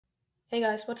Hey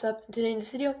guys, what's up? Today in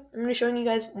this video, I'm going to be showing you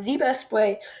guys the best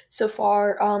way so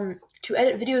far to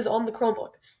edit videos on the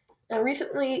Chromebook. Now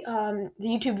recently, the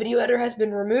YouTube video editor has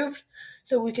been removed,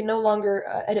 so we can no longer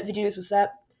edit videos with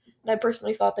that. And I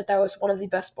personally thought that was one of the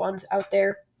best ones out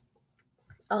there,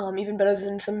 even better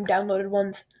than some downloaded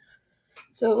ones.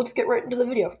 So let's get right into the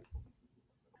video.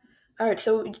 Alright,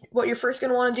 so what you're first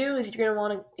going to want to do is you're going to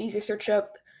want to either search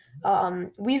up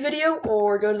WeVideo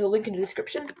or go to the link in the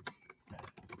description.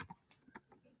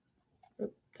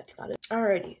 That's not it.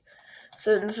 Alrighty.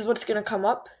 So this is what's going to come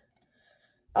up.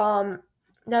 Now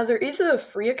there is a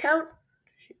free account.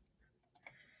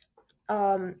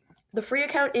 The free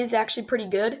account is actually pretty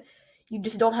good. You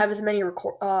just don't have as many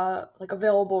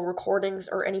available recordings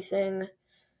or anything.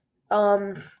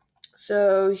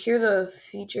 So here are the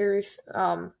features.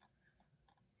 Where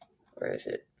is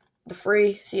it? The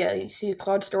free. So yeah, you see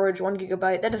cloud storage, 1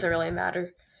 GB. That doesn't really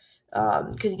matter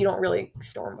because you don't really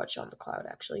store much on the cloud.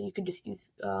 Actually, you could just use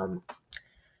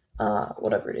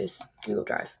whatever it is, Google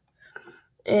Drive.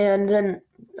 And then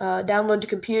download to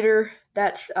computer,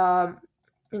 that's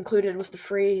included with the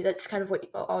free. That's kind of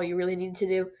all you really need to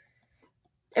do.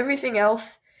 Everything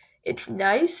else, it's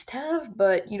nice to have,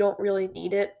 but you don't really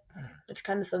need it. It's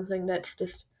kind of something that's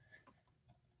just,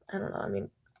 I don't know, I mean,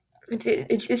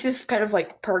 it's just kind of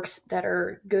like perks that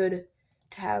are good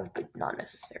to have, but not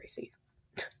necessary. So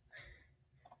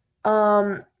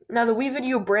now the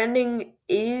WeVideo branding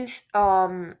is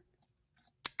kind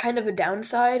of a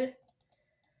downside.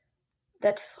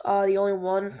 That's the only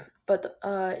one, but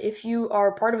if you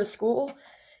are part of a school,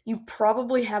 you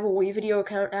probably have a WeVideo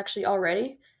account actually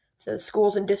already. So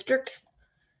schools and districts,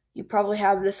 you probably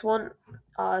have this one.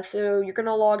 So you're going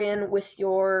to log in with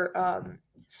your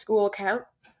school account.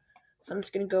 So I'm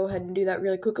just going to go ahead and do that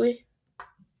really quickly.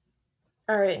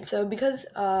 Alright, so because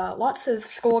lots of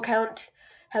school accounts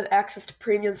have access to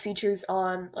premium features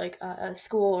on like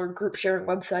school or group sharing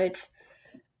websites,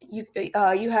 you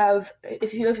have,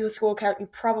 if you have a school account, you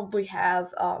probably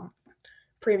have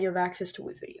premium access to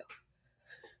WeVideo.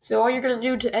 So all you're going to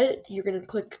do to edit, you're going to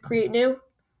click Create New,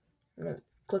 you're going to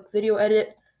click Video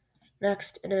Edit,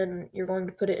 next, and then you're going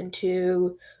to put it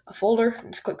into a folder,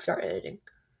 and just click Start Editing.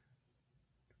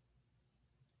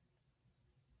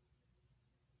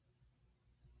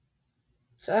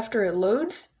 So after it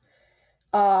loads,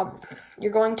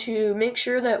 you're going to make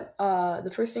sure that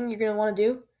the first thing you're going to want to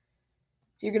do,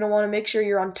 you're going to want to make sure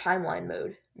you're on timeline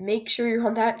mode. Make sure you're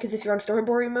on that, because if you're on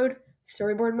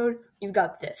storyboard mode, you've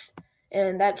got this.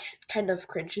 And that's kind of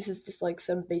cringe. This is just like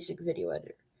some basic video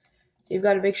editor. So you've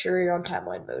got to make sure you're on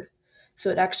timeline mode. So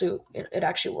it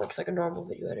actually works like a normal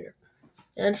video editor.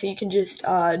 And so you can just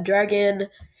drag in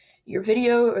your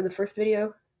video or the first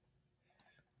video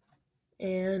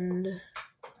and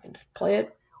just play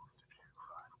it.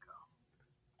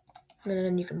 And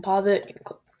then you can pause it. You can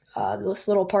click this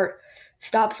little part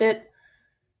stops it.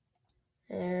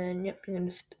 And yep, you can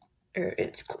just,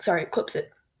 it clips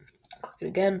it. Click it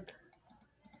again.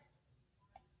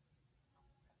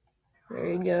 There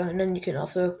you go. And then you can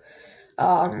also,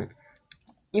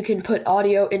 you can put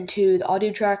audio into the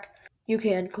audio track. You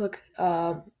can click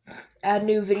add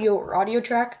new video or audio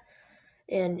track,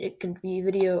 and it can be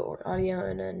video or audio,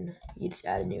 and then you just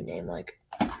add a new name like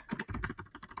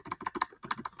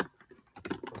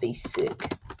basic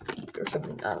beat or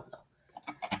something. I don't know.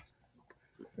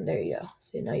 There you go.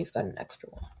 So now you've got an extra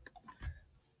one.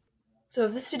 So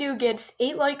if this video gets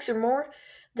 8 likes or more,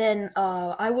 then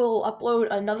I will upload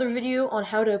another video on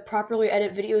how to properly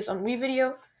edit videos on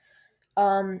WeVideo.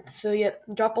 So yeah,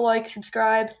 drop a like,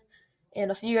 subscribe,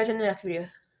 and I'll see you guys in the next video.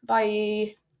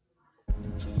 Bye!